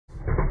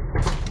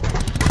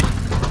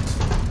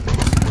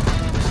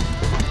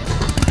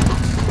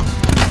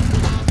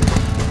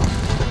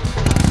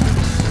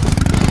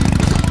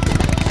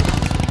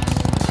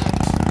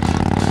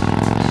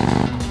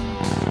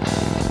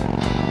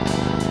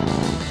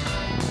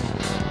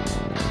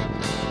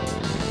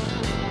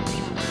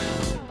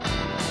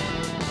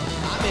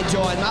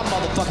destroyed my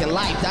motherfucking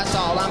life. That's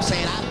all I'm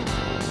saying.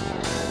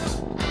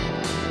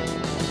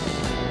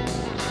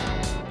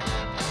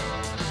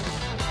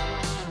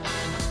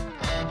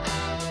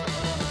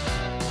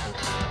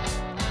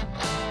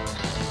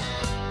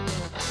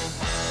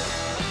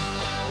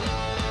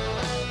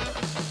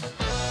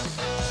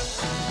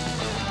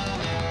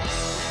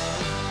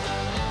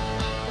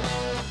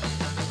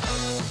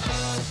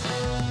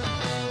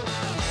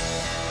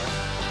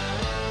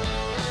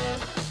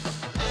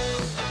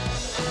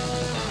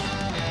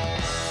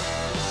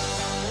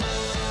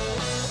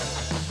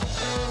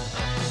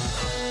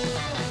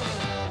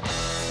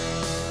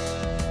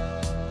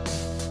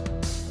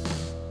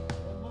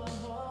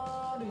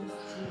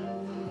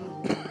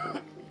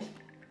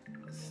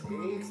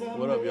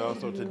 What up, y'all?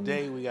 So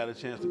today we got a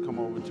chance to come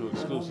over to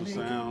Xklusive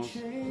Sounds,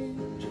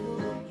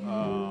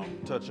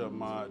 touch up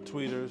my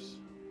tweeters.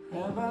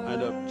 I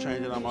ended up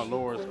changing out my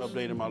lowers,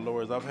 updating my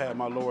lowers. I've had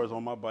my lowers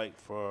on my bike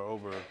for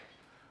over,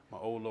 my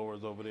old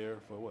lowers over there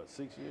for what,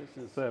 6 years?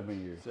 Since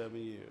 7 years. 7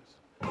 years.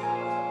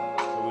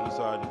 So we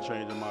decided to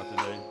change them out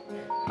today.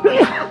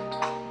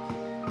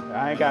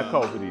 I ain't got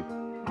COVID either.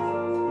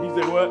 He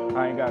said what?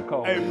 I ain't got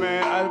COVID. Hey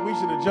man, we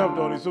should have jumped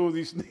on it as soon as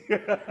he sneaked.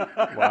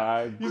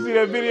 Why? You see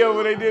that video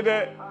when they did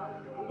that?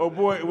 Oh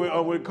boy,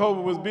 when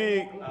COVID was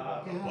big,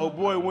 oh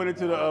boy went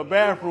into the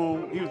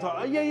bathroom. He was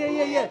talking, oh,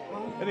 yeah.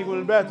 And he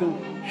went in the bathroom.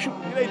 Shoot,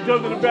 they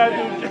jumped in the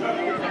bathroom.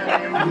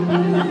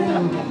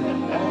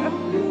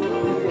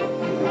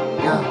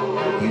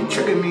 Yeah, you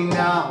tricking me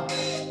now,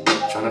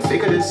 trying to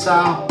figure this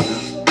out.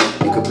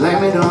 You could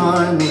blame it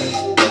on me,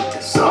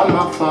 it's all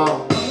my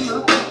fault.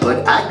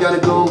 But I gotta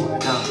go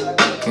now,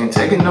 can't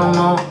take it no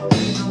more.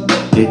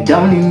 It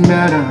don't even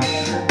matter,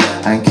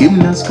 I ain't keeping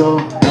the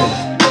score.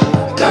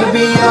 Gotta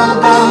be all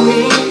about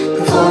me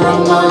before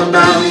I'm all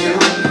about you.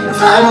 If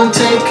I don't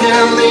take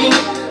care of me,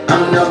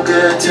 I'm no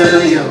good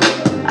to you.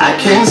 I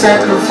can't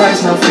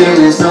sacrifice my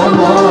feelings no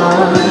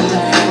more.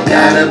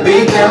 Gotta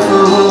be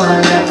careful who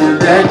I let through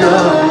that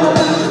door.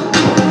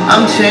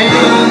 I'm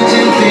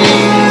changing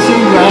things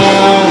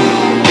around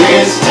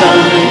this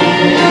time.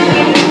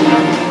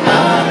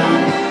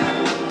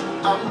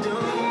 I'm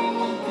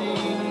doing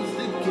things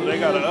that So they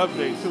got an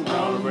update too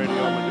now on the radio. I'm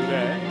gonna do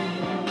that.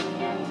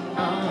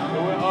 So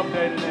we're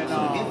updating it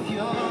now.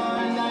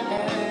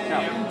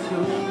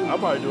 I'll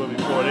probably do it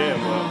before then,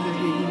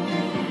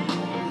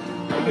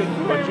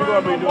 but you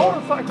gonna be doing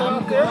motorcycle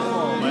out there.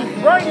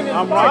 man. Riding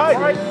I'm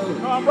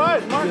riding. No, I'm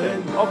riding Monday.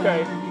 Okay.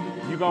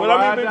 You gonna But ride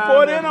I mean, down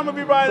before there? then, I'm gonna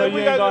be riding. So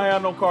you ain't gonna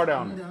have no car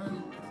down there?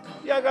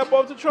 Yeah, I got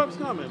both the trucks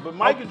coming. But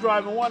Mike is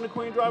driving one, the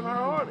Queen driving her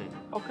Harley.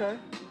 Okay.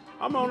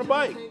 I'm on the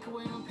bike.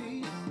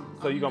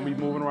 So you gonna be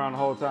moving around the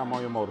whole time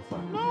on your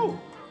motorcycle? No.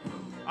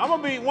 I'm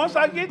gonna be, once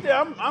I get there,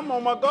 I'm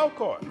on my golf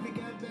cart.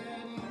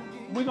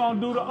 We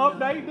gonna do the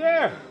update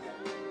there.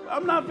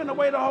 I'm not finna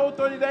wait a whole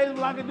 30 days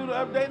when I can do the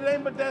update today,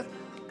 but that's.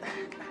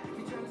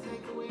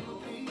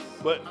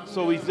 But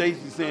so he's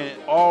basically saying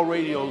all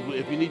radios,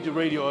 if you need your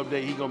radio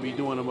update, he's gonna be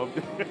doing them up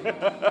there.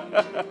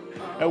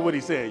 That's what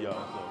he's saying,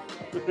 y'all.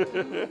 So.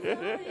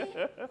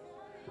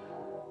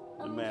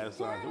 The mad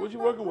scientist. What you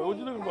working with? What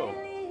you looking for?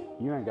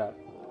 You ain't got it.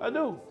 I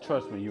do.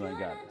 Trust me, you ain't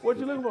got it. What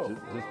you looking for?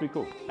 Just be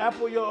cool.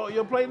 Apple,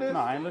 your playlist? No,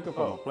 I ain't looking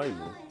for a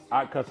playlist.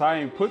 Cause I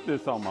ain't put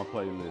this on my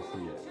playlist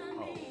yet.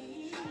 Oh.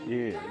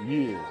 Yeah. I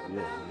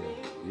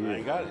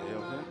ain't got it, you know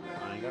what I'm saying?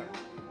 I ain't got it.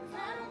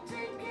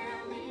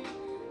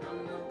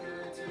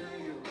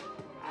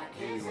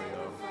 Anyway,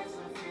 y'all.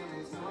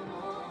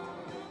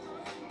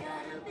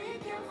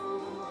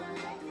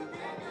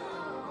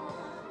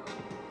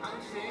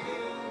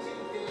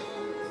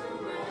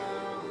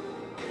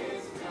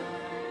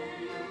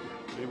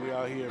 Maybe we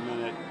out here, man,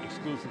 at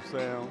Xklusive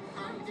Sounds.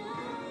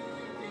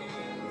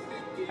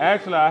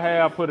 Actually, I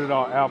have put it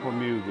on Apple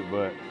Music,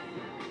 but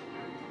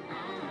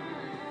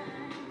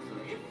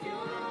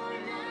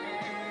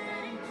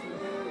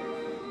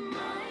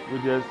we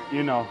just,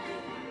 you know.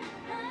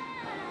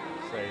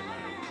 Say, man.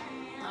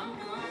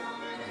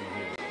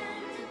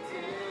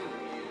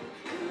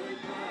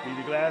 Need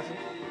your glasses?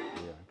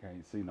 Yeah, I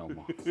can't see no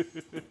more.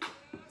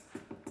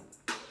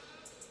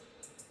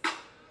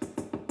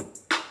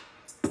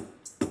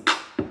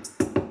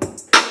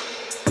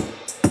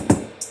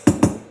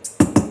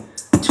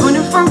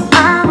 24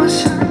 hours,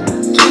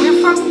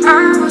 24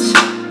 hours,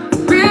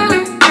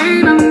 really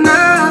ain't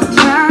enough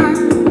time.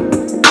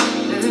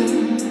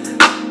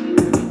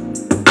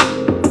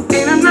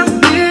 Ain't enough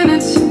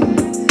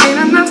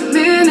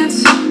minutes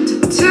to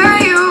tell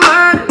you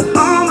what's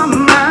on my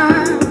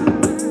mind.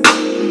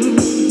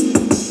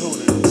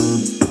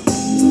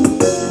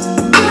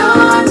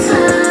 Your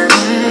touch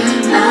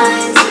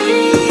lights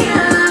me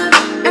up,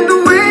 and the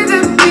way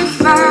that we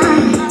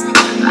fight,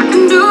 I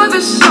can do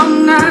this all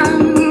night.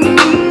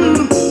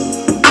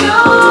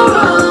 Your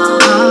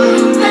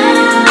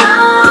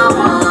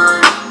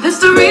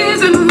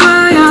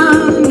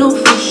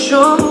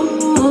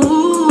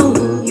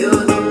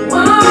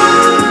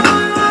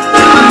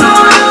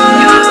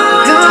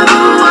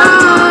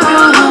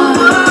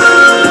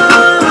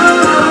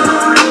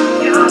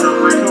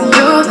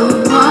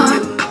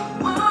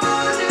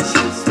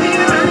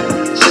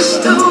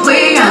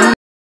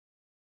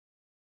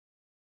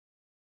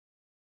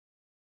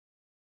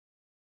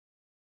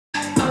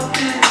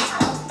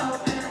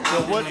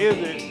what is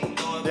it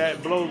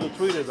that blows the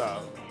tweeters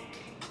out?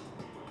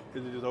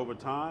 Is it just over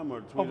time or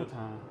tweeters? Over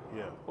time.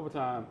 Yeah. Over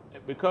time,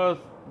 because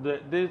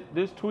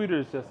this tweeter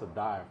is just a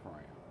diaphragm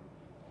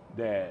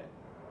that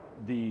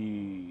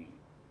and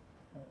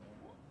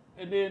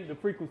then the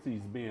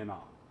frequencies being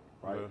off,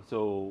 right? Yeah.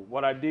 So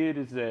what I did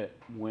is that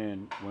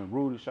when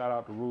Rudy, shout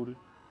out to Rudy,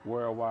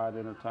 Worldwide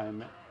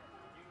Entertainment,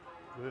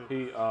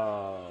 he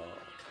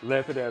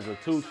left it as a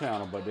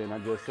 2-channel, but then I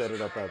just set it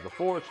up as a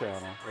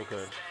 4-channel.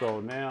 Okay. So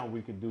now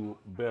we can do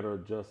better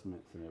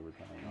adjustments and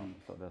everything on it.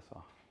 So that's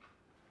all.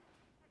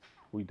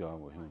 We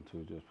done with him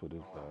too. Just put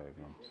his bag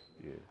in.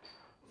 Yeah.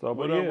 So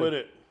What up with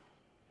it?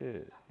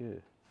 Yeah.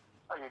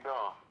 How you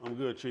doing? I'm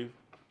good, Chief.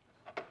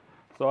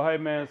 So hey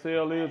man,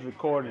 CL is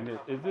recording it.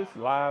 Is this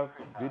live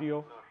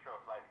video?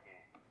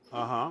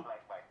 Uh-huh.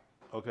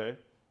 Okay.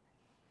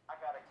 I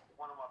got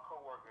one of my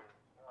coworkers,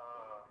 he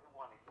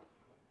wanted to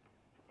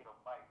get a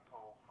bike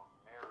towed from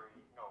Fairburn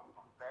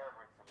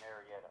to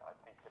Marietta, I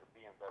think to the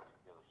BMW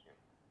dealership.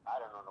 I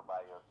don't know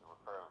nobody else to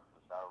refer him to,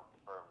 so I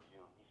refer him to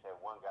you. He said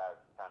one guy's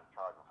trying to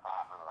charge him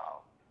 $500.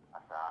 I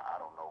said, I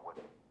don't know what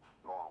the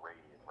going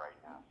rate is right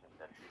now.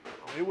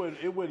 It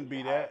wouldn't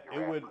be that.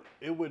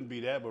 It wouldn't be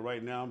that, but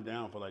right now I'm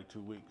down for like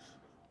 2 weeks.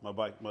 My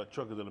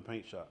truck is in a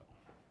paint shop.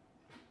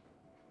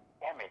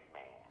 Damn it,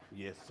 man.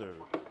 Yes, sir.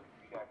 You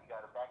got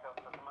a backup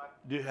for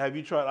somebody? Have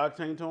you tried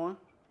Octane towing?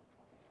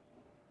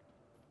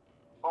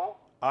 Who?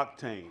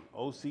 Octane.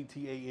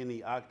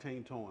 OCTANE.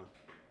 Octane towing.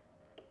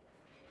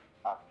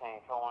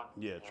 Octane towing?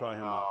 Yeah, try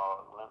him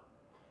out.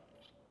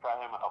 Try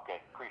him out.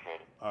 Okay,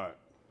 appreciate it. All right.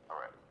 All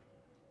right.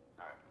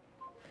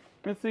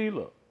 And see,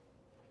 look,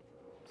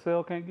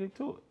 Cell can't get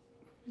to it.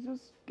 You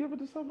just give it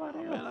to somebody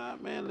else.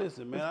 Man,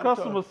 listen, man. It's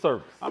customer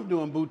service. I'm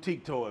doing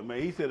boutique towing,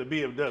 man. He said a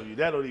BMW.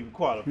 That don't even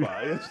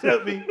qualify. You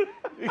understand me?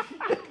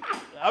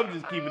 I'm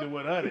just keeping it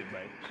 100,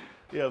 man.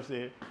 You know what I'm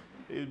saying?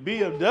 It's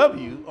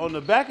BMW on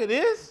the back of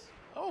this?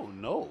 Oh,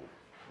 no.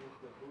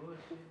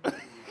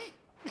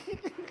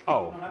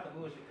 Oh.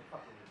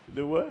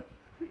 The what?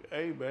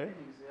 Hey, man.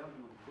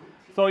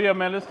 So yeah,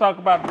 man, let's talk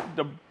about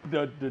the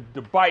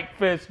Bike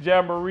Fest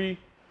Jamboree.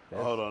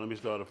 Hold on, let me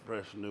start a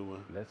fresh new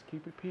one. Let's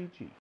keep it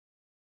PG.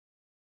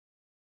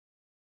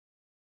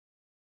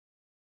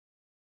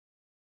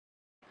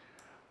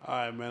 All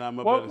right, man. I'm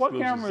up What at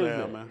camera Exclusive is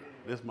Sound, that? man.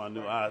 This is my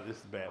new eye. This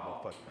is bad,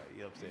 motherfucker.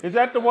 You know what I'm saying? Is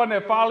that the one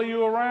that follow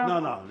you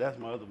around? No, that's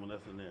my other one.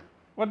 That's in there.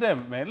 What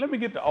damn it, man? Let me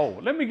get the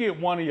old. Let me get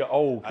one of your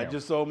old I cameras.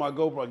 just sold my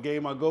GoPro. I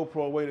gave my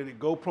GoPro away to the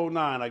GoPro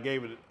 9. I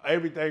gave it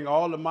everything,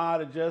 all the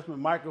mod adjustment,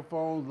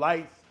 microphones,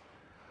 lights,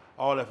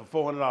 all that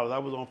for $400. I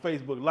was on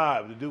Facebook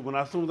Live to do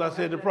as soon as I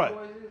said the price.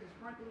 As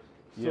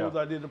soon as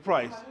I did the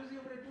price.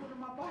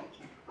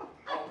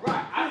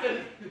 Right. I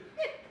said,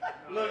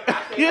 look,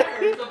 I said,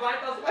 somebody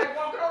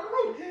walking on the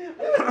roof.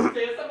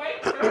 Said somebody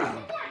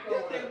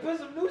put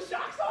some new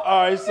shocks on.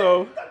 All right,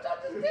 so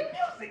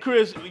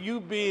Chris, you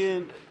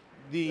being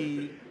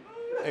the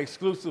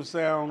exclusive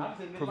sound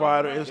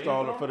provider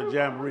installer for the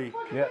Jamboree,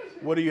 Yeah.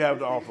 what do you have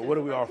to offer? What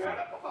are we offering?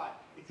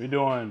 We're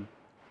doing.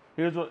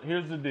 Here's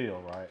the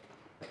deal, right?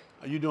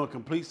 Are you doing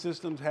complete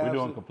systems? We're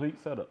doing complete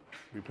setup.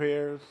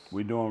 repairs?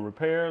 We're doing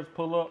repairs,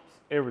 pull-ups,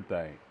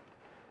 everything.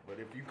 But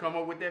if you come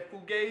up with that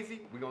fugazi,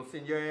 we're going to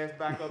send your ass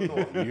back up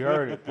north. You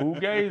heard it.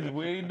 Fugazi,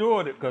 we ain't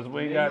doing it because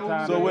we ain't got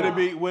time. So to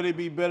would it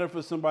be better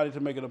for somebody to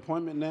make an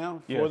appointment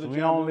now for Yes, the we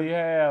Jamboree? only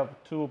have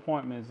 2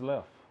 appointments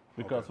left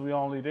because we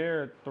only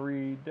there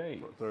 3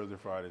 days. Thursday,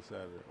 Friday,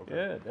 Saturday. Okay.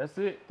 Yeah, that's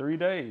it. 3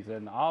 days,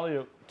 and all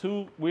of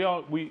 2. We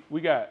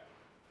got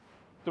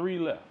 3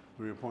 left.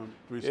 3 appointments,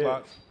 3 Yeah,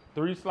 slots.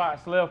 3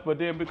 slots left, but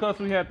then because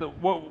we had to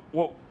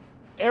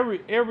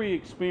every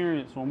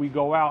experience when we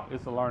go out,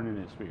 it's a learning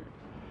experience.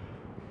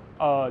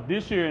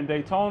 This year in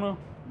Daytona,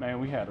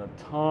 man, we had a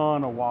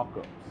ton of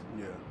walk-ups.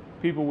 Yeah.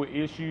 People with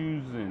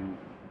issues and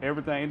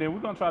everything, and then we're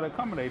gonna try to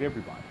accommodate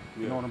everybody.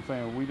 You know what I'm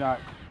saying? We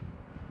not,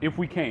 if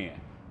we can,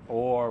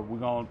 or we're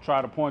gonna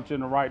try to point you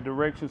in the right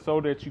direction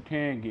so that you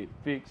can get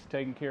fixed,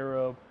 taken care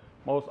of.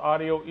 Most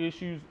audio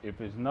issues,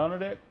 if it's none of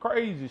that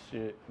crazy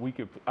shit, we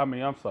could.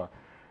 I'm sorry,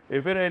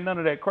 if it ain't none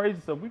of that crazy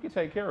stuff, we can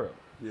take care of it.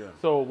 Yeah.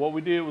 So what we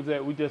did was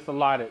that we just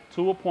allotted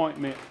 2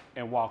 appointments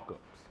and walk-ups.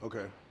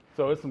 Okay.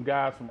 So it's some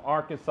guys from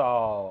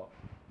Arkansas.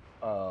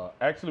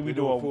 Actually, We we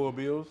doing do full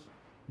bills?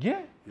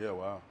 Yeah. Yeah,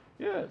 wow.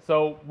 Yeah,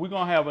 so we're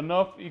gonna have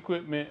enough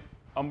equipment.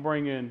 I'm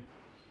bringing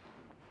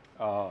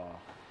 4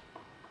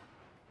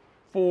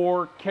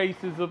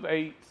 cases of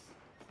 8s,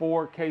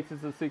 4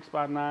 cases of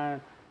 6x9,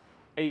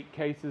 8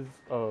 cases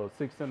of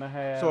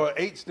 6.5. So are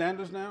 8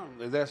 standards now?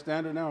 Is that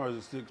standard now, or is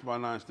it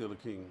 6x9 still the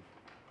king?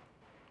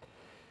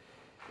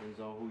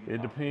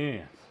 It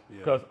depends, Yeah.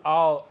 because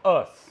all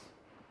us,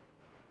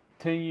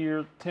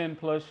 10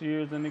 plus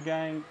years in the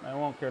game, I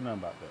won't care nothing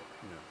about that.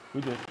 Yeah.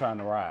 We just trying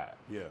to ride.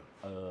 Yeah.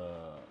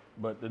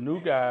 But the new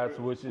guys,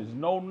 which is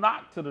no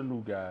knock to the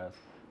new guys,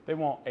 they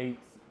want 8s,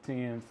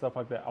 10s, stuff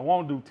like that. I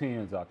won't do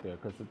 10s out there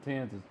because the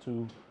 10s is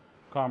too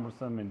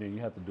cumbersome, and then you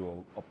have to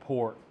do a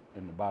port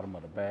in the bottom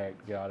of the bag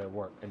to get all that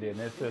work. And then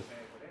that's just,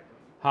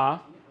 huh?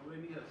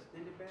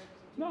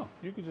 No,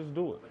 you can just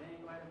do it.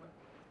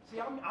 See,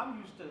 I'm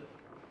used to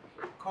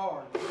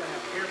cars. You gotta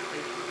have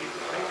airspace to get the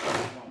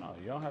space. No,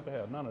 you don't have to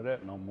have none of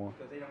that no more.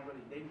 Because they don't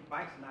really,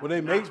 bikes not. Well,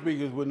 they make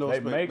speakers with no They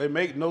space. make- They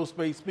make no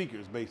space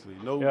speakers, basically.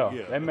 No.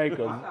 Yeah, they make I a.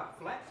 got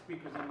flat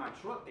speakers in my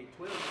truck. They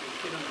 12. They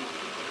fit on the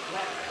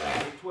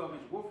flat. They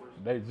 12-inch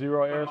woofers. They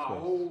zero But my airspace.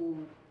 whole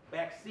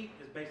back seat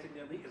is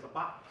basically is a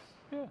box.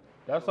 Yeah,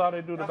 that's how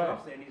they do the That's what back.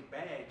 I'm saying. These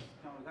bags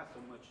only got so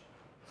much.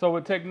 So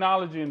with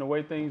technology and the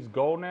way things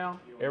go now,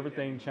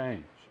 everything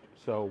changed.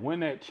 So when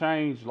that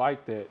changed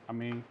like that, I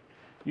mean,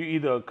 you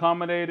either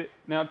accommodate it.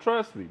 Now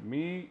trust me,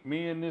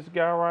 me and this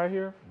guy right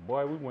here,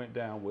 boy, we went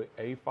down with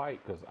a fight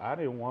because I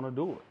didn't want to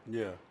do it.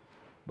 Yeah.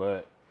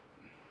 But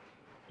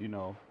you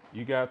know,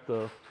 you got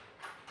the.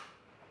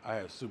 I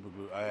had super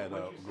glue. I had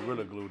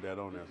Gorilla Glue that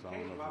on there, so I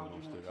don't know if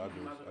it's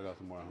gonna stick. I got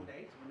some more at home.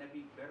 Wouldn't that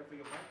be better for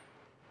your bike?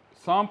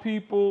 Some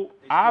people,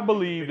 I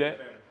believe that.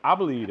 I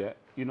believe that.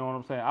 You know what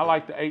I'm saying? I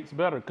like the 8s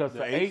better because the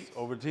The 8s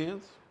over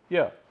 10s.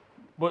 Yeah,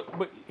 but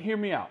hear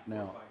me out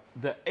now.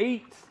 The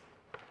 8s,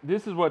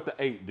 this is what the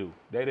 8 do.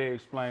 That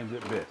explains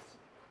it best.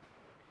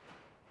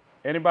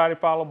 Anybody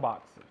follow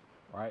boxing,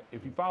 right?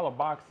 If you follow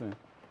boxing,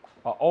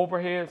 an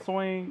overhead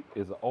swing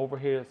is an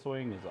overhead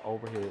swing is an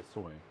overhead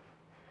swing.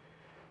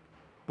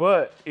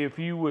 But if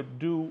you would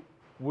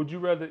you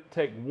rather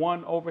take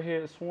one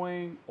overhead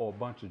swing or a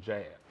bunch of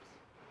jabs?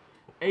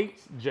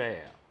 8s jab,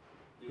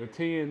 the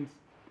 10s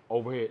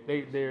overhead.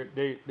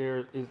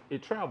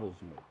 It travels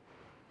more.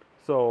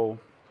 So.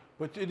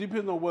 But it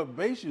depends on what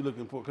base you're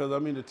looking for, because I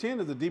mean the 10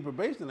 is a deeper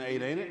base than the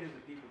 8, ain't it?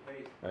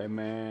 Hey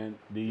man,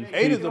 these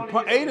 8 is people-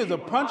 a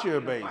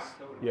punchier base.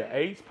 Yeah,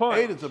 8's punch.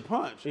 8 is a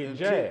punch. It and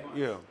jab. 10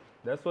 yeah.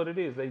 That's what it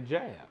is. They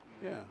jab.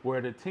 Yeah. Where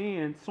the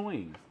 10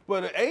 swings.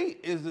 But an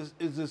 8 is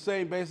the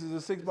same base as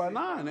a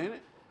 6x9, ain't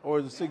it? Or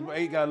is the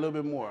 6x8 got a little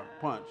bit more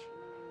punch?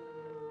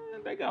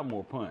 They got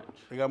more punch.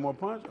 They got more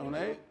punch on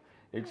the 8?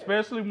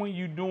 Especially when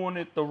you're doing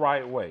it the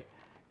right way.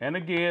 And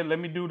again, let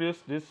me do this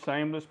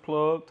shameless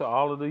plug to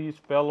all of these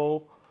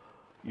fellow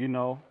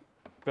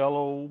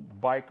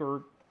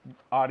biker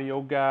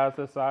audio guys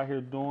that's out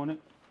here doing it.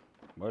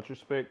 Much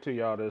respect to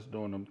y'all that's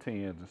doing them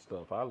 10s and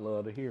stuff. I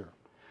love to hear them.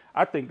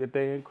 I think that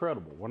they're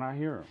incredible when I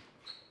hear them.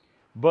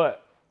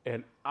 But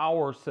in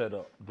our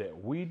setup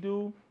that we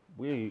do,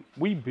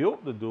 we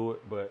built to do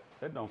it, but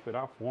that don't fit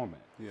our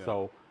format. Yeah.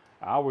 So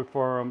I'll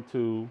refer them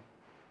to.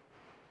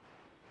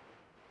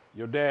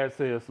 Your dad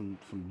said some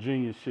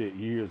genius shit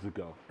years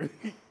ago.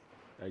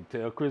 They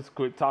tell Chris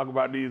quit talking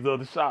about these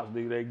other shops,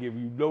 nigga. They give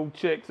you no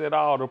checks at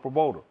all to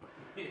promote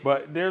them.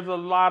 But there's a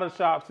lot of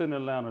shops in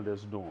Atlanta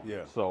that's doing it.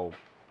 Yeah. So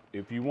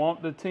if you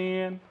want the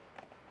 10,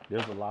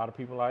 there's a lot of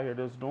people out here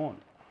that's doing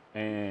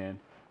it.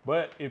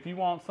 But if you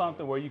want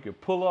something where you can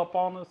pull up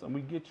on us and we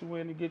get you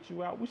in and get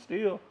you out, we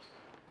still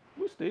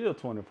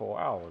 24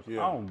 hours.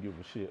 Yeah. I don't give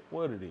a shit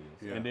what it is.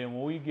 Yeah. And then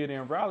when we get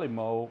in rally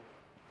mode,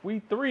 we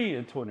 3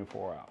 in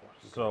 24 hours.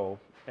 So,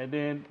 and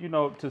then,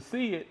 to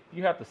see it,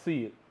 you have to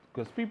see it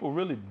because people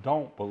really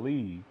don't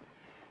believe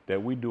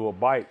that we do a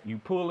bike. You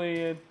pull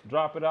in,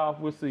 drop it off,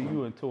 we'll see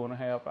you in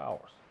 2.5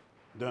 hours.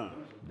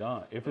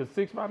 Done. If it's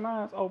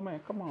 6x9s, oh man,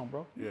 come on,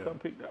 bro. You Yeah. come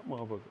pick that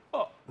motherfucker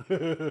up.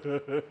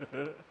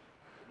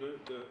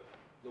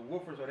 The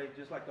woofers, are they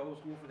just like the old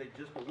school woofers? They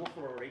just the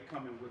woofer, or are they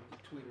coming with the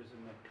tweeters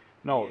and the?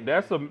 No,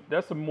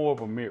 that's a more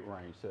of a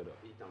mid-range setup.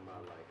 He's talking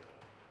about like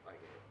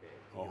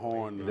A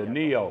horn. The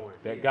Neo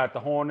that got the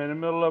horn in the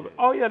middle of it.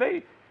 Oh yeah,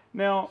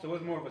 So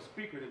it's more of a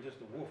speaker than just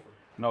a woofer.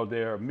 no,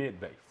 they're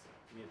mid-bass.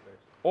 Mid-bass.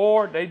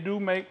 Or they do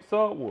make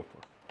subwoofer.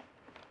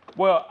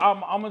 Well,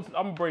 I'm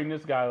gonna bring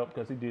this guy up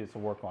because he did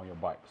some work on your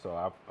bike, so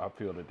I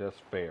feel that that's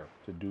fair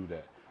to do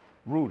that.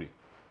 Rudy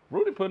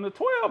putting a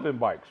 12 in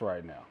bikes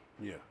right now.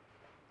 Yeah.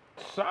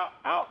 Shout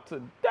out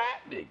to that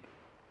nigga.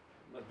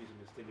 Must be some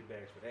extended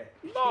bags for that.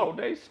 No,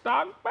 they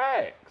stock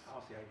bags. I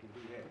don't see how you can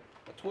do that.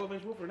 A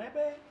 12-inch woofer in that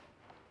bag?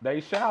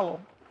 They shallow.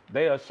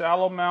 They a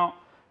shallow mount.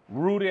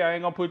 Rudy, I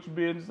ain't gonna put your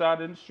business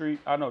out in the street.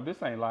 I know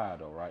this ain't live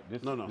though, right?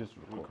 This No. This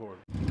Record.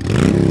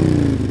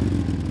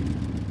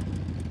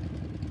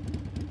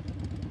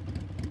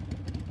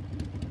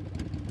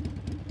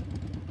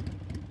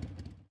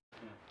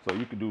 So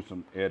you can do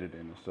some editing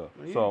and stuff.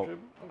 Yeah, So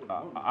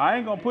tripping. I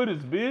ain't gonna put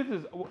his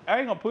business. I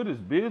ain't gonna put his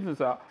business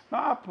out.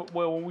 No,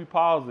 well, when we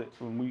pause it,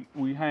 when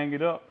we hang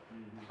it up,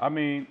 I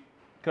mean,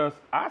 cause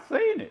I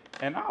seen it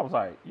and I was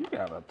like, you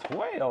got a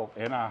 12,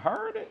 and I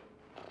heard it.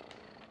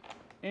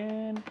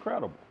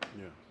 Incredible,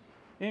 Yeah.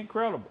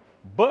 incredible.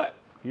 But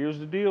here's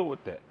the deal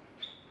with that.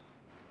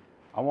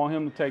 I want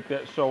him to take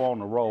that show on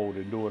the road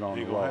and do it on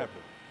Ain't the gonna road.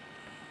 happen.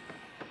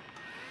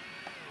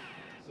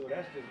 So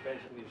that's just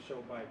basically a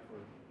show bike for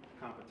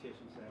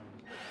competition sound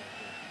and stuff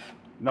like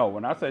that. No,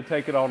 when I say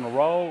take it on the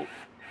road,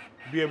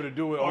 Be able to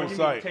do it Or on you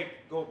site. mean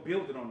go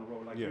build it on the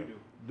road like Yeah. you do.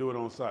 Do it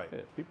on site. yeah,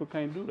 people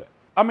can't do that.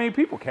 I mean,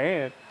 people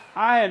can.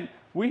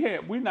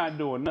 We're not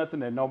doing nothing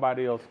that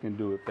nobody else can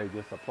do if they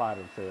just apply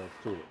themselves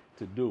to it,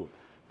 to do it.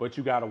 But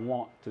you gotta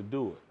want to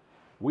do it.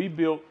 We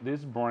built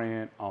this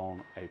brand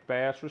on a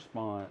fast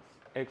response,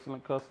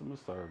 excellent customer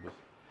service,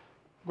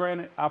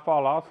 Granted, I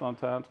fall off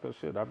sometimes because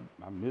shit, I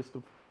miss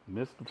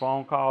the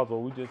phone calls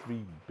or we just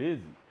be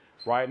busy.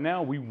 Right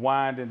now, we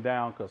winding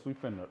down because we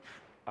finna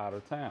out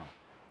of town.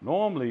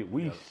 Normally,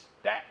 we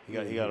stack. He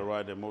got to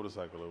ride that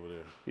motorcycle over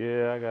there.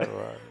 Yeah, I got to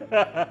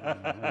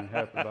ride. I ain't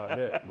happy about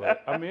that.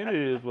 But, I mean, it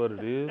is what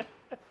it is.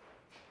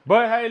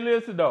 But, hey,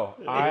 listen, though.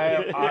 I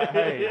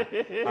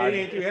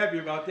ain't too happy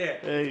about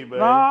that. Hey, man.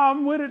 Nah,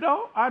 I'm with it,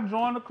 though. I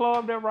joined the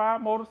club that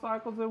ride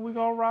motorcycles, and we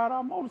going to ride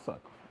our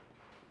motorcycles.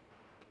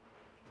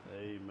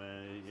 Hey,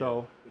 man. Yeah.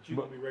 So, But you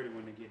gonna be ready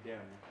when they get down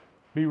there.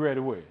 be ready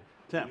where?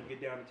 When you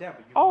get down to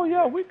Tampa. Oh,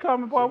 yeah, we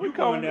coming, boy. So we you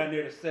coming. going down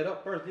there to set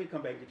up first, then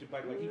come back and get your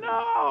bike like you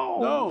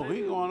No,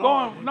 he going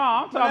on. No,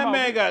 I'm talking That about.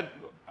 man got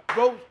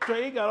rope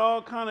tray. He got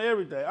all kind of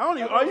everything. Are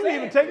you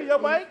even taking your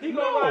bike? He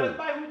gonna ride his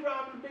bike, we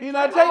driving the big He's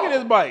not truck. taking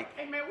his bike.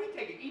 Hey man, we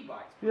taking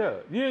e-bikes. Yeah,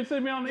 you didn't see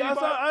me on the Yeah,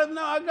 e-bike? I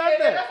got Yeah, that.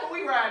 that's what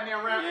we riding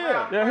there around.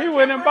 Yeah. Yeah, he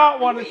went and bought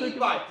one and took it.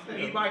 E-bikes.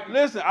 E-bike.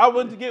 Listen, I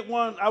went to get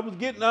one. I was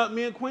getting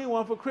me and Queen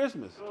one for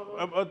Christmas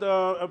at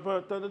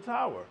the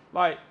tower.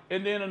 Like,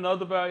 and then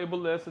another valuable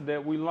lesson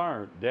that we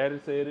learned, Daddy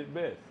said it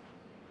best.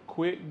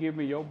 Quit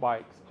giving your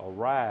bikes a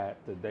ride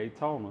to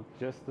Daytona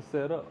just to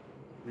set up.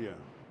 Yeah.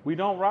 We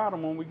don't ride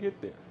them when we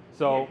get there.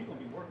 So, Yeah, you gonna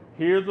be working.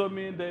 here's what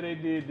me and Daddy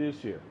did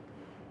this year.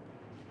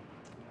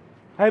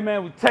 Hey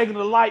man, we're taking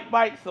the light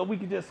bike so we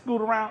can just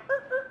scoot around.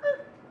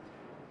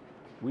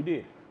 We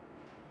did.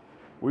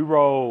 We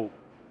rode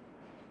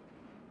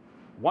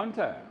one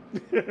time.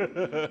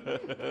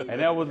 And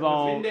that was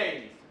on 10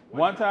 days.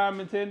 one time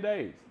in 10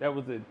 days. That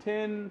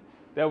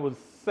was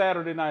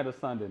Saturday night or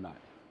Sunday night.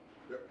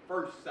 The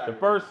first Saturday. The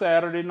first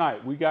Saturday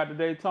night we got to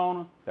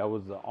Daytona, that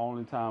was the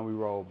only time we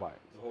rode bikes.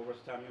 The whole rest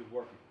of the time you was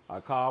working. I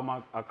called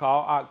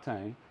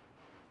Octane.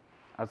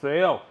 I said,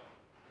 yo,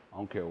 I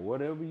don't care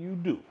whatever you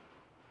do,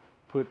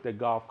 put the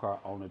golf cart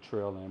on the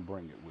trailer and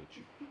bring it with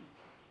you.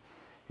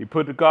 He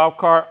put the golf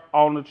cart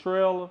on the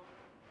trailer,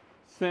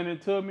 sent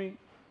it to me.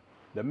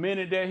 The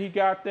minute that he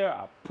got there,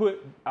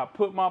 I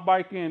put my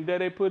bike in.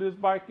 Daddy put his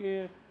bike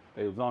in.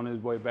 They was on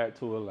his way back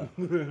to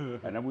Atlanta.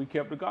 And then we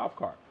kept the golf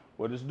cart.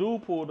 Well, this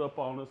dude pulled up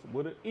on us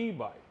with an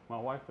e-bike. My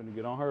wife finna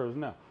get on hers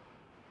now.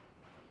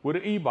 With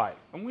an e-bike.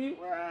 And we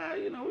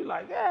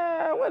like,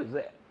 what is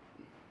that?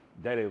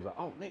 Daddy was like,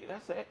 oh, nigga,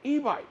 that's an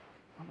e-bike.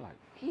 I'm like,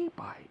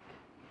 e-bike?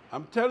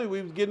 I'm telling you,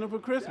 we was getting them for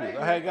Christmas.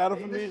 I had got them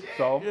for me.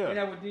 So, Yeah. And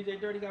that was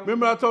DJ Dirty got.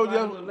 Remember I told you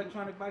that that-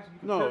 electronic bikes. You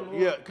could No, pedal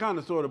yeah, on. kind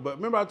of, sort of. But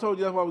remember I told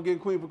you that's why we're getting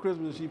Queen for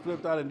Christmas and she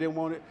flipped out and didn't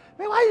want it.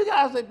 Man, why you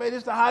guys say, babe,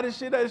 this the hottest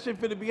shit? That shit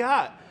finna be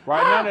hot.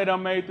 right now they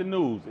done made the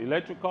news.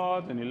 Electric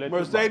cars and electric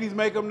Mercedes bikes.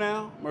 make them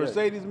now.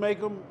 Mercedes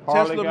make them.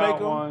 Harley Tesla got make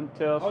them. one,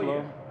 Tesla. Oh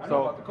yeah. I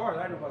know about the cars.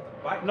 I know about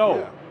the bikes. No,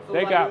 Yeah. So they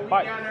like got when we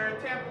bikes. down there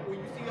in Tampa, when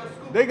you see us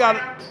scoop They got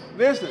around,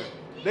 listen,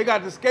 they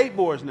got the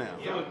skateboards now.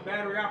 So it's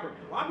battery operated.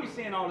 Well, I be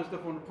seeing all this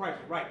stuff on the price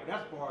right, but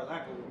that's as far as I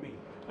go with me.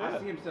 I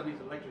see him selling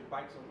these electric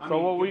bikes. So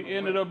what we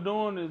ended up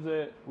doing is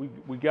that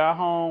we got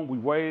home, we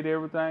weighed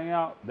everything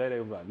out. Daddy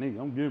was like,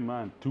 nigga, I'm getting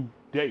mine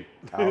today.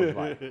 I was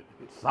like,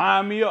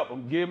 sign me up,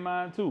 I'm getting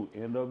mine too.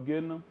 End up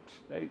getting them.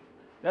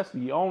 That's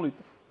the only,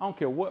 I don't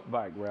care what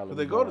bike rally. But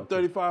they go to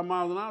 35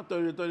 miles an hour,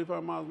 30 to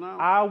 35 miles an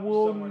hour. I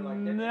will Somewhere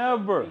like that,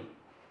 never, that's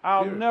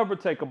I'll Yeah. never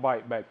take a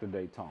bike back to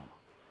Daytona.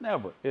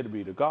 Never. It'll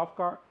be the golf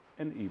cart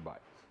and the e-bikes.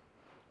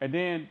 And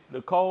then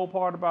the cold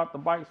part about the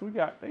bikes we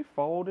got, they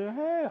fold in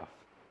half.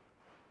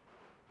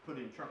 put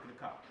it in the trunk of the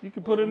car. You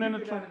can put it in the When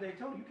you trunk. get down to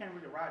Daytona, you can't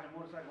really ride your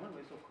motorcycle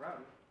anyway. It's so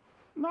crowded.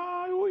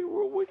 No,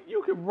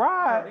 you can Oh,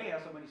 ride. they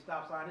have so many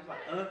stop signs. It's like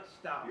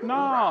stop.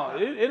 No,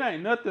 it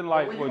ain't nothing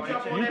like when you what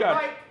jump on you that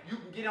got. bike, you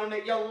can get on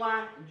that yellow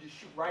line and just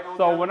shoot right on.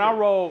 So down when the I road.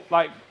 rode,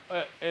 like,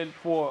 and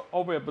for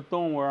over at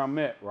Bethune where I'm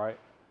at, right?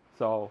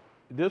 So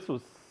this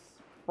was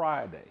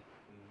Friday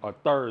or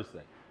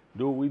Thursday.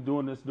 Dude, we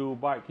doing this dude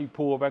bike. He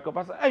pulled back up.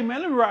 I said, hey,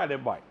 man, let me ride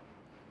that bike.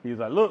 He's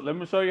like, look, let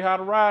me show you how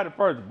to ride it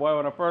first. Boy,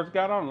 when I first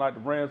got on, I like to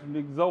ran some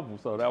niggas over,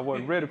 so that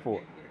wasn't ready for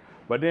it.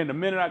 But then the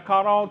minute I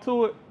caught on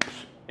to it,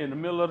 in the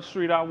middle of the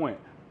street I went.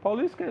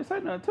 Police can't say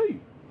nothing to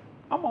you.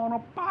 I'm on a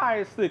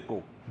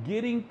bicycle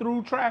getting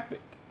through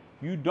traffic.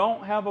 You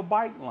don't have a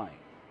bike lane.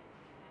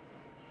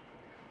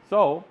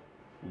 So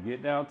we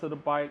get down to the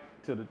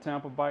the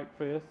Tampa Bike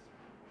Fest.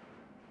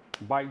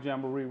 Bike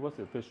Jamboree, what's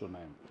the official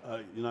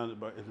name?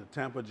 It's a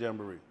Tampa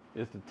Jamboree.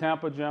 It's the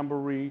Tampa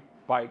Jamboree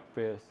Bike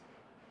Fest.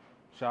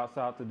 Shouts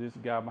out to this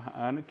guy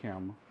behind the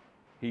camera.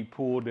 He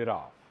pulled it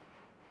off.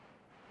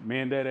 Me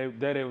and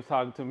Daddy was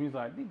talking to me. He's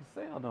like,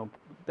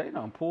 they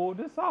done pulled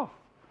this off.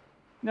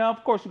 Now,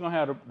 of course, you're going to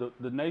have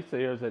the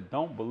naysayers that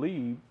don't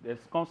believe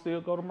that's going to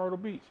still go to Myrtle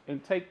Beach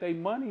and take their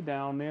money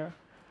down there,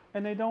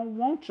 and they don't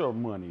want your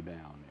money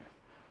down there.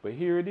 But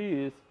here it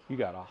is. You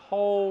got a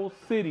whole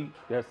city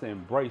that's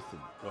embracing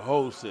it. The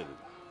whole city.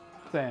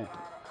 Saying,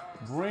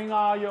 bring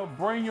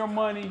your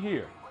money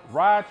here.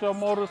 Ride your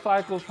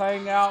motorcycles,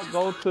 hang out,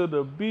 go to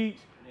the beach,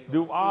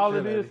 do all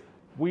of this.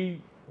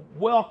 We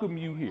welcome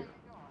you here.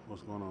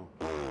 What's going on?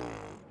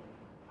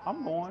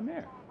 I'm going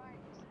there.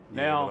 Yeah,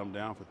 Now, but I'm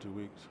down for 2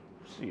 weeks.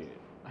 shit,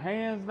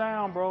 hands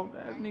down, bro.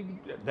 That nigga,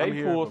 they I'm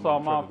here, pulled but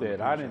my something off truck is in that.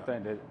 the I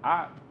paint didn't shop.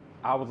 think that.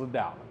 I was a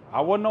doubter.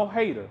 I wasn't no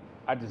hater.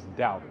 I just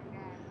doubted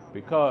it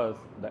because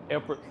the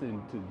efforts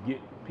to get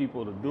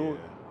people to do it.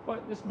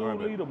 But this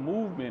dude lead a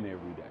movement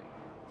every day.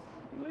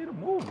 He lead a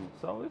movement,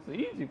 so it's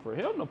easy for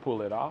him to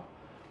pull it off.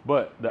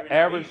 But the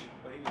average,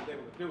 but he was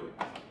able to do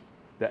it.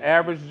 the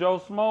average Joe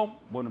Smo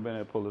wouldn't have been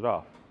able to pull it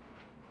off.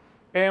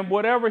 And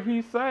whatever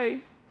he say,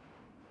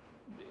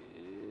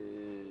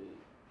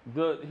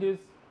 his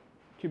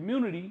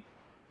community,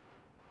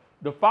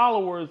 the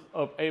followers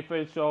of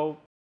FHO,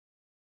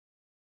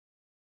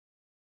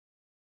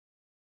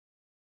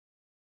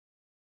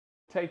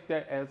 take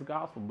that as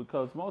gospel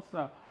because most of the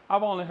time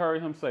I've only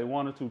heard him say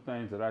one or two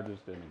things that I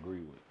just didn't agree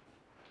with.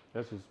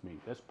 That's just me.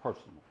 That's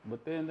personal.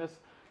 But then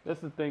that's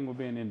the thing with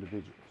being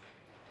individuals.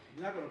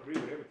 You're not gonna agree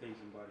with everything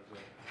somebody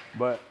says.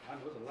 But I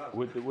know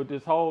it's a lot. with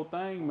this whole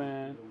thing,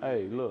 man,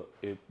 hey, look,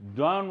 if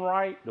done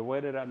right, the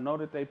way that I know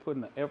that they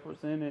putting the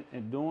efforts in it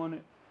and doing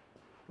it,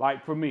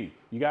 like for me,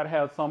 you got to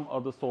have some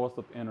other source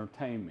of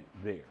entertainment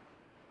there.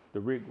 The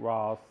Rick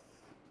Ross,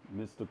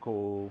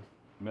 Mystical,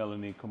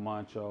 Melanie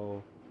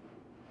Camacho.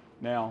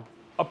 Now,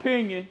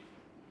 opinion,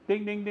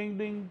 ding, ding, ding,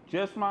 ding,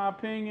 just my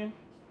opinion.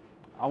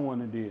 I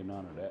wouldn't have did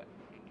none of that.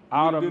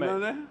 I would have none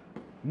of that?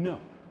 No,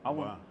 I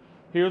wouldn't. Wow.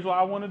 Here's why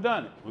I wouldn't have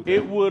done it. Okay.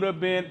 It would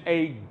have been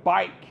a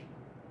bike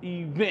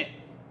event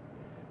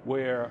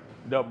where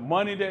the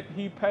money that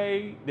he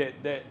paid, that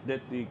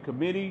the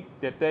committee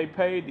that they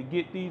paid to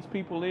get these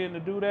people in to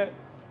do that,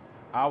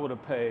 I would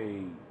have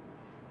paid.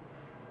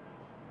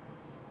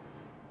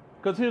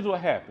 Because here's what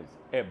happens.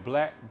 At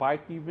black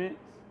bike events,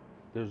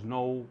 there's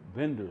no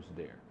vendors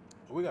there.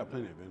 We got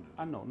plenty of vendors.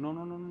 I know.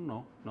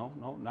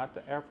 No. Not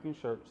the African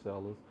shirt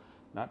sellers,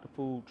 not the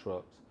food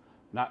trucks.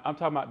 I'm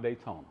talking about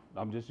Daytona.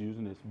 I'm just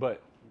using this.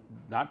 But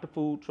not the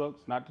food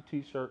trucks, not the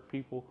t-shirt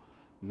people,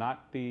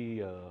 not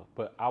the,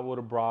 but I would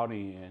have brought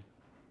in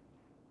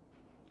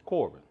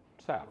Corbin,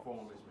 Saddles,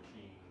 Performance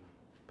machine.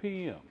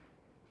 PM.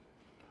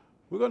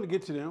 We're going to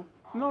get to them.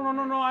 No.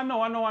 I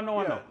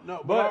know.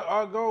 No, but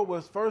our goal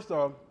was, first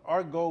off,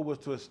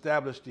 to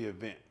establish the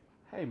event.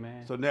 Hey,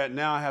 man. So that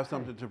now I have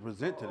something to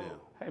present to them.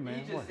 Hey, man.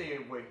 He just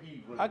said what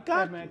he was. I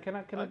got Hey, man, you. can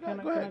I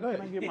Go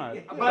ahead. get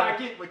my, But I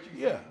get what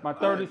you said. my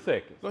 30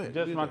 seconds? Go ahead.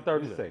 Just Do my that.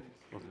 30 Do that. seconds.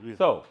 Okay.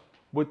 So,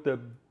 with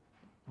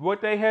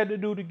what they had to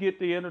do to get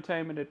the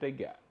entertainment that they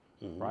got,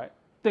 right?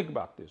 Think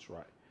about this,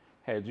 right?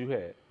 Had you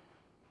had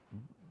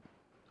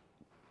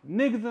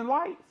niggas and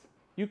lights,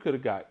 you could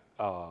have got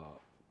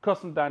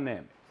custom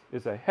dynamics.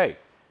 It's say, hey,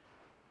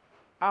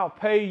 I'll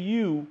pay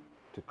you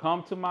to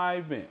come to my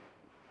event.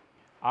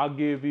 I'll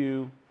give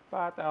you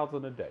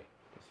 $5,000 a day.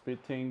 That's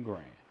 15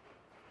 grand.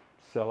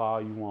 Sell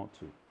all you want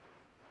to.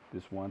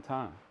 This one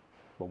time.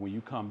 But when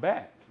you come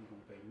back,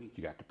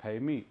 you got to pay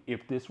me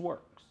if this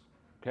works.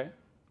 Okay?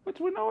 Which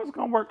we know it's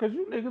gonna work because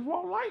you niggas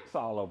want lights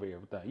all over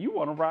everything. You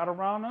want to ride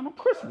around on a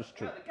Christmas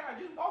tree. The guy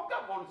just walked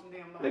up on some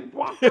damn They lights.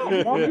 walk up,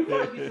 You walk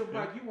first get your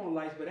bike, you want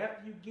lights, but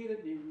after you get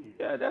it, then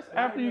Yeah, that's Right,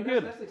 after you no,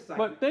 get that's it. exciting.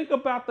 But think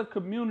about the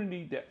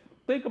community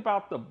think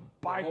about the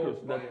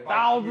bikers, the bike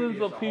thousands community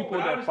of as a people whole.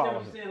 that I follow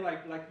understand him. what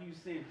you're saying, like you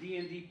said,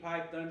 D&D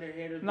pipe,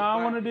 Thunderheaders. No, I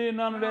wouldn't have did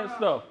none of that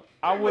stuff.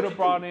 I would have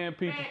brought in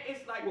people. Man,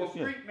 it's like the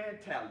street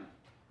mentality.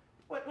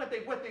 What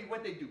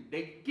they do?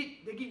 They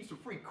give you some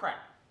free crap,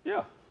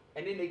 Yeah.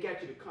 and then they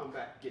get you to come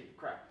back and get the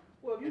crap.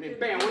 Well, if you And then did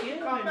bam, when you DM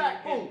come and-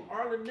 back, and boom.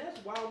 Arlen Ness,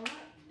 why not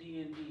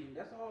D&D? And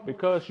that's all.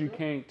 Because you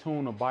can't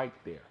tune a bike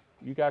there.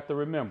 You got to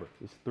remember,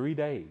 it's 3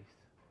 days.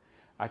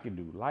 I can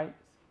do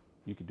lights,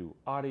 you can do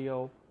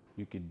audio,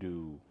 you can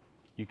do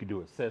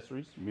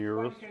accessories, Why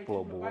mirrors, you can't tune the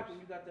floorboards. bike when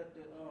you got the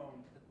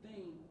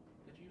thing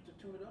that you used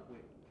to tune it up with?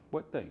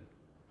 What thing?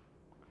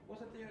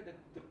 What's that thing?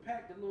 The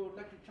pack, the little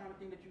electronic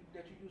thing that you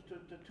used to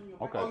tune your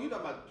bike. Okay. Oh, you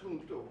talking about tune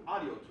too?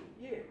 Audio tune?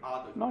 Yeah.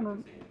 No.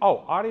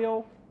 Oh,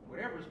 audio?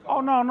 Whatever it's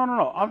Oh, called.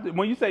 no.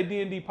 When you say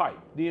D&D pipe,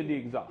 D&D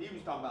exhaust. He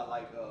was talking about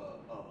like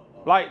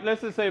Like,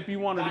 let's just say if you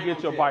wanted to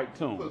get your Dyno bike Jet.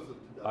 tuned, Put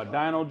some, a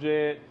Dyno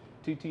Jet,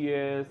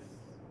 TTS,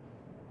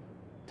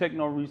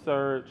 Techno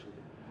Research,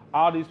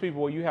 all these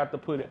people where you have to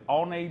put it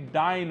on a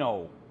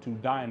dyno to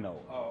dyno.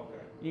 Oh,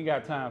 okay. You ain't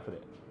got time for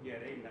that. Yeah,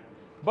 they not.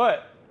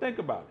 But think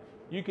about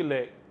it. You can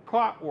let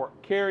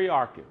Clockwork, Carrie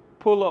Arkin,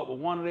 pull up with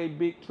one of their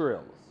big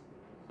trailers.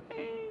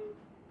 Bing.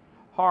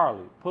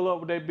 Harley, pull up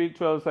with their big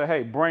trailer and say,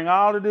 hey, bring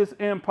all of this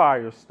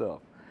Empire stuff.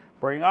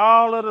 Bring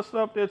all of the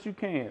stuff that you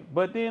can.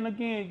 But then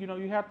again,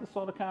 you have to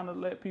sort of kind of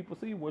let people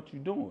see what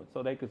you're doing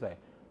so they can say,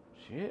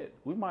 shit,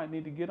 we might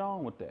need to get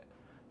on with that.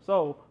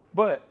 So,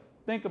 but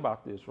think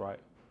about this, right?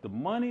 The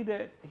money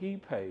that he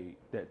paid,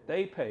 that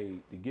they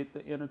paid to get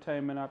the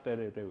entertainment out there,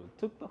 they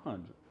took the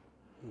 100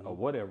 or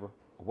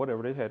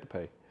whatever they had to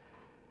pay.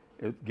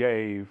 It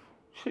gave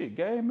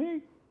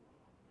me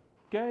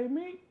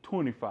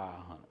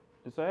 $2,500.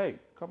 They say, hey,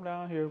 come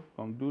down here,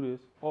 gonna do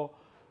this. Or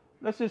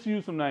let's just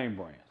use some name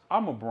brands.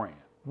 I'm a brand.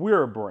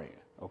 We're a brand,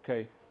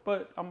 okay?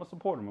 But I'm gonna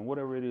support him in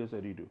whatever it is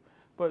that he do.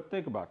 But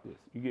think about this.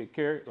 You get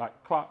carried like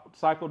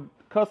Cycle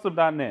Custom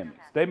Dynamics.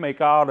 They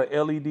make all the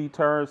LED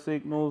turn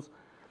signals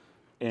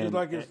and, Just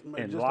like it's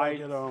and just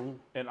lights like it,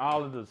 and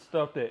all of the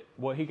stuff that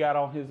he got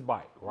on his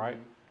bike, right?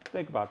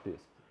 Think about this.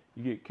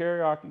 You get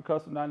Karaoke and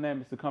Custom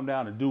Dynamics to come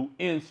down and do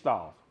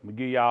installs. I'm gonna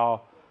give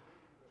y'all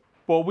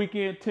for a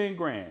weekend 10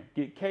 grand.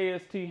 Get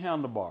KST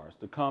handlebars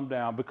to come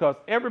down because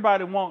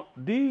everybody want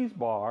these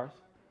bars,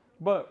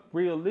 but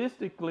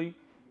realistically,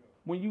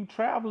 when you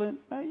traveling,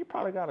 man, you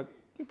probably got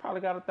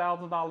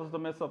 $1,000 to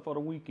mess up for the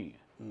weekend.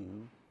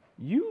 Mm-hmm.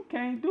 You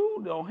can't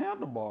do no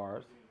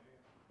handlebars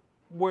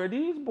where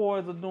these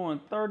boys are doing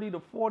 30 to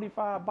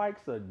 45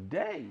 bikes a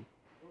day,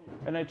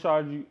 and they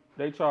charge you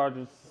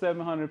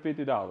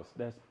 $750.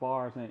 That's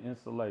bars and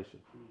installation.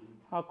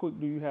 How quick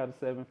do you have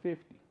the $750?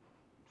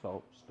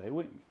 So stay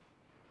with me.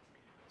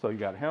 So you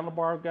got a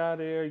handlebar guy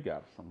there, you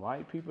got some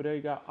light people there,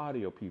 you got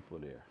audio people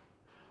there.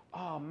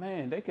 Oh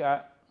man, they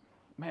got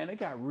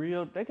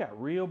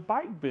real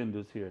bike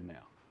vendors here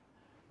now.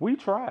 We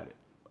tried it.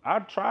 I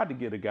tried to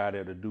get a guy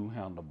there to do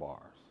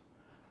handlebars.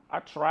 I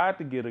tried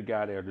to get a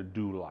guy there to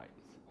do lights.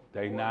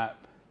 They not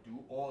do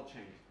oil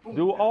change.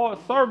 Do oil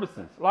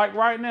services. Like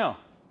right now.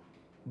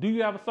 Do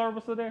you have a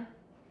servicer there?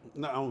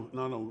 No.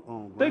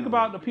 Think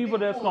about the people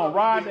that's gonna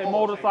ride their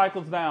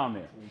motorcycles down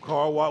there.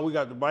 Car wash, we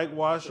got the bike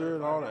washer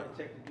and all that.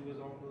 You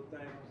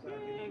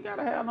ain't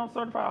gotta have no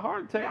certified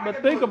hard tech,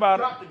 but think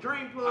about it. Drop the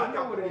drain plug. I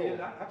know what it is.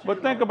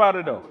 But think about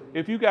it though.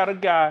 If you got a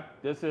guy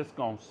that's just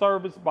gonna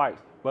service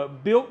bikes,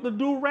 but built to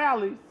do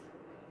rallies,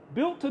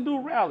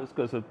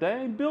 because if they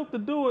ain't built to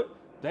do it,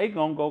 they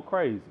gonna go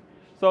crazy.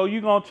 So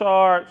you gonna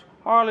charge,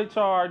 Harley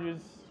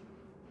charges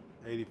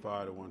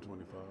 85 to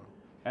 125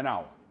 an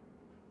hour.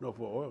 No,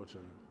 for oil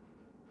change.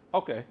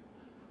 Okay.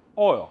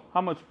 Oil.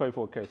 How much you pay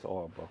for a case of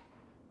oil, bro?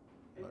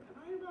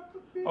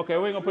 Okay,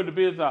 we ain't gonna put the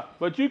bids out.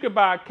 But you can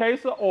buy a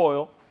case of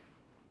oil,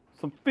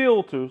 some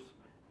filters,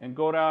 and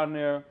go down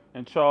there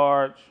and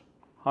charge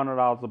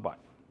 $100 a bike.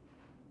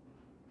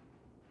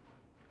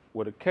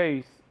 With a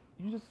case,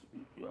 you just,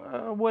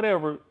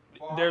 whatever.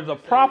 There's a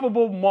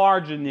profitable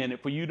margin in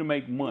it for you to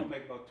make money. You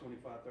make about $25,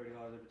 $30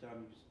 every time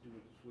you just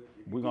do it.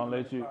 We're gonna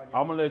let you,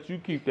 I'm gonna let you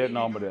keep that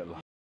number that low.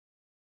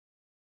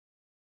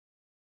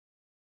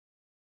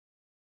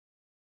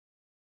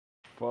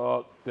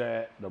 Fuck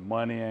that. The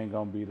money ain't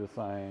gonna be the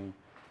same.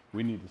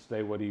 We need to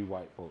stay where these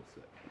white folks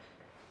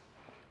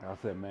at. I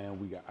said, man,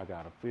 I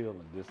got a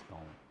feeling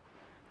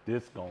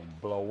this gonna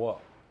blow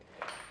up.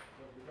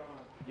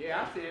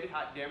 Yeah, I said it.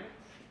 Hot damn it.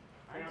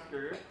 I ain't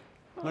scared.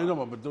 No, you know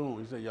about Bethune.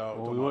 He said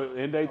y'all.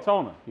 In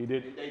Daytona. He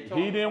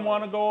didn't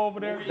want to go over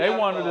there. They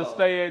wanted to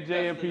stay at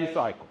J&P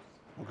Cycles.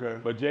 Okay.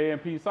 But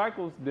J&P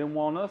Cycles didn't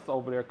want us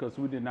over there because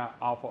we did not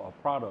offer a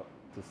product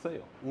to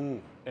sell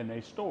in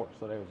their store.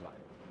 So they was like,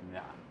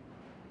 nah.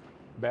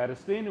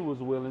 Battistini was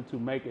willing to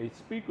make a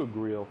speaker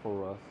grill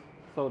for us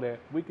so that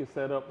we could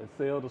set up and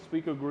sell the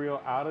speaker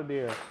grill out of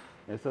there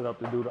and set up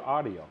to do the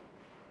audio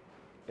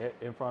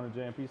in front of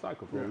J&P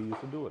Cycles where we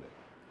used to do it at.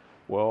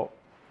 Well,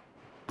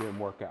 didn't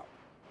work out.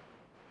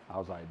 I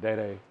was like,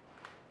 Day,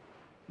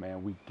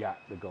 man, we got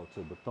to go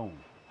to Bethune.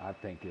 I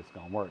think it's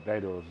gonna work.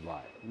 Day was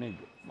like,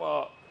 nigga,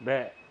 fuck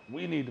that.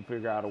 We need to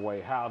figure out a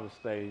way how to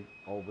stay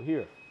over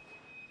here.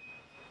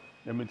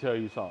 Let me tell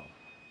you something.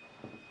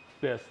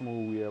 Best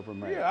move we ever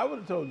made. Yeah, I would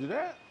have told you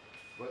that.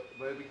 But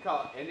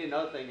because, and then the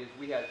other thing is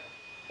we had,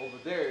 over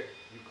there,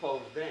 you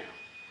closed down.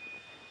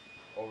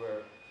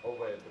 Over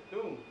at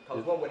Bethune.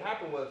 Because what would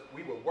happen was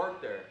we would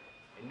work there,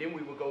 and then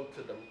we would go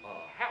to the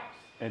house.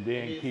 And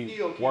then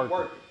keep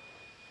working.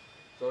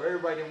 So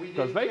everybody that we did.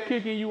 Because they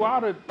kicking you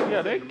out of,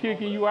 they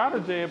kicking you out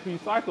of J&P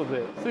Cycles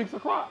at 6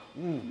 o'clock.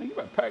 You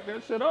better pack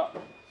that shit up.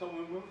 So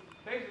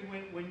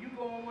when you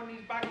go on one of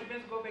these bike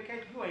events, go on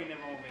vacation, you ain't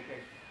never on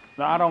vacation.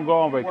 No, I don't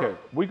go on vacation.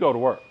 We go to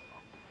work.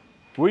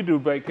 We do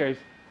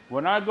vacation.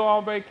 When I go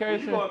on vacation, when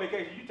you go on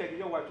vacation, you taking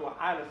your wife to an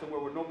island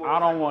somewhere with no motorcycle. I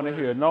don't want to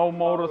hear no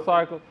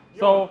motorcycle.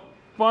 So,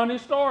 funny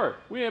story.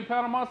 We in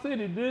Panama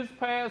City this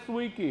past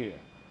weekend.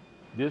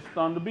 This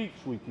Thunder Beach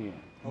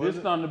weekend. This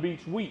Thunder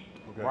Beach week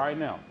right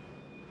now.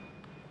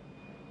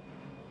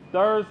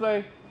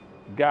 Thursday,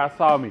 guy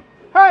saw me.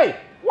 Hey,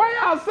 where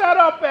y'all set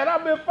up at?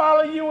 I've been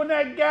following you and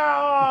that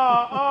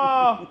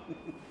guy,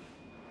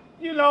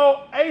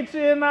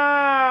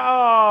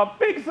 HNI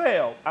Big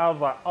Sale. I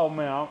was like, oh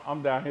man,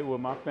 I'm down here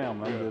with my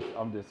family.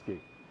 I'm just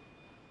kidding.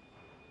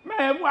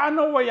 Man, I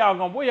know where y'all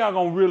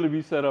gonna really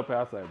be set up at.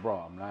 I said, bro,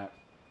 I'm not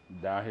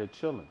down here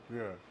chilling.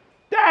 Yeah.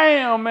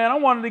 Damn, man, I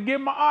wanted to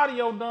get my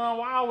audio done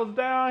while I was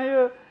down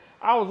here.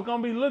 I was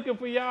gonna be looking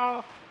for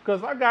y'all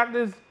because I got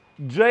this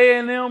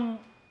J&M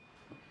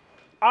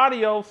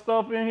audio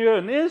stuff in here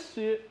and this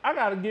shit. I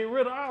gotta get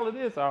rid of all of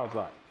this. I was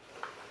like,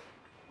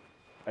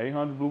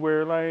 800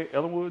 Blueberry Lane,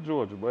 Ellenwood,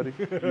 Georgia, buddy.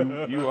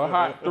 You a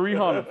hot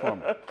 300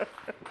 from me.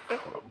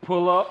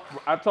 Pull up.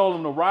 I told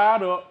him to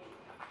ride up.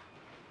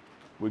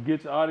 We'll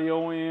get your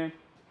audio in.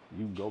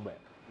 You can go back.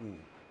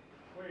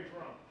 Where you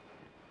from?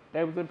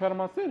 They was in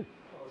Panama City.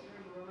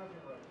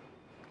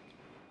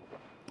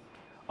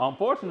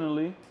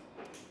 Unfortunately,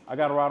 I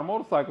got to ride a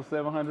motorcycle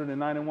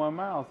 791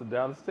 miles to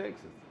Dallas,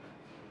 Texas.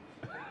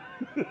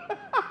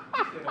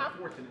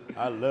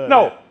 I love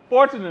No,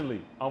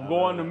 fortunately, I'm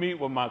going to meet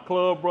with my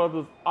club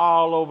brothers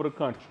all over the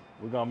country.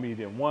 We're going to meet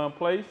in one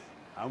place.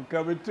 I'm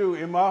coming too,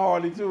 in my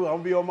Harley too. I'm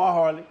gonna be on my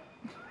Harley.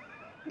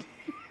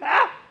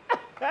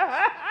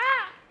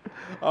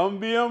 I'm gonna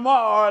be on my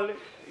Harley.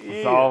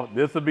 Yeah. So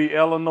this will be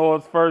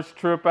Eleanor's first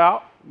trip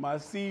out. My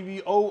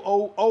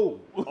CVOOO.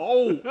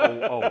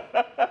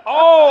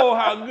 Oh,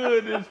 how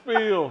good this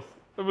feels.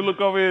 Let me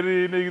look over here at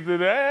these niggas in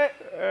there.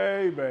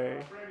 Hey,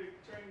 man.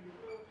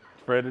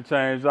 Ready to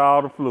change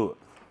all the fluids.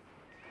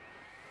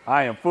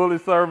 I am fully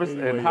serviced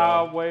Anyway, and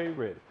y'all. highway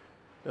ready.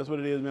 That's what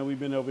it is, man. We've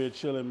been over here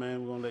chilling,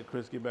 man. We're gonna let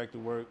Chris get back to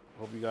work.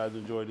 Hope you guys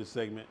enjoyed this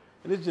segment.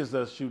 And it's just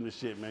us shooting the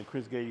shit, man.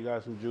 Chris gave you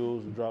guys some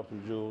jewels and dropped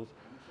some jewels.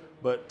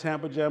 But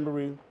Tampa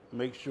Jamboree,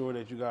 make sure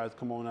that you guys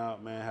come on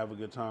out, man. Have a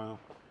good time.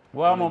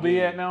 Where I'm gonna be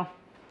at now?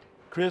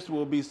 Chris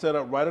will be set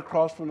up right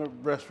across from the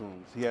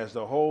restrooms. He has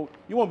the whole,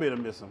 you won't be able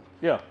to miss him.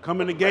 Yeah.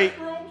 Come in the gate,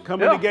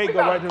 come in the gate, go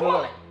right to the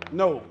left.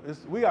 No,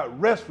 we got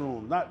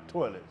restrooms, not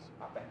toilets.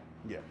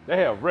 Yeah. They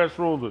have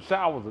restrooms with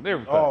showers and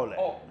everything. All that.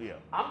 Oh, Yeah.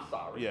 I'm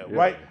sorry. Yeah.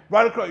 Right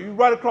across. You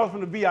right across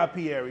from the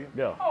VIP area.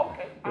 Yeah. Oh,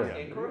 okay. I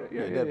stand correct.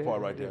 Yeah, that part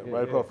right there,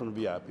 right across from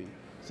the VIP.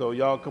 So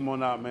y'all come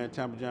on out, man.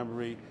 Tampa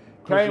Jamboree.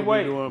 Can't Chris will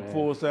wait, be doing man.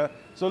 full set.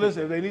 So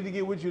listen, if they need to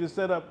get with you to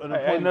set up an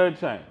Ain't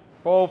appointment, nothing changed.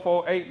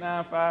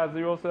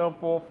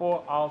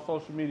 448950744, all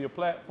social media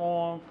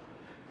platforms,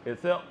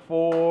 except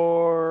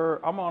for,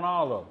 I'm on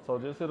all of them, so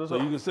just hit us so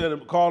up. you can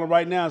call them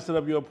right now and set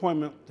up your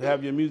appointment to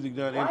have your music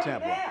done in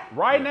Tampa.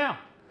 Right now,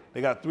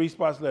 They got 3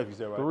 spots left, you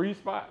said, right? 3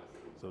 spots.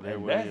 So there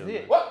And we that's is.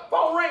 it. What?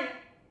 Phone ring.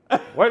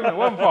 Wait a minute,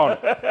 what phone?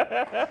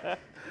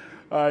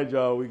 All right,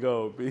 y'all, we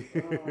go.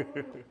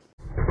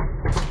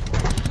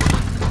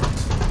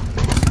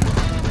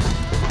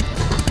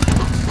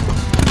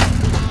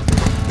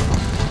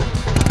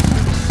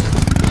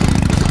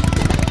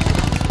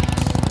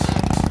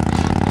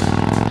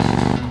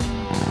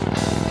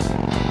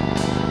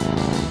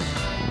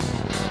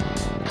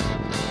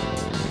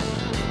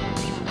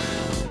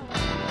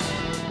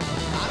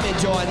 I'm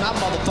enjoying my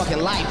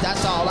motherfucking life.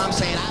 That's all I'm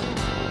saying.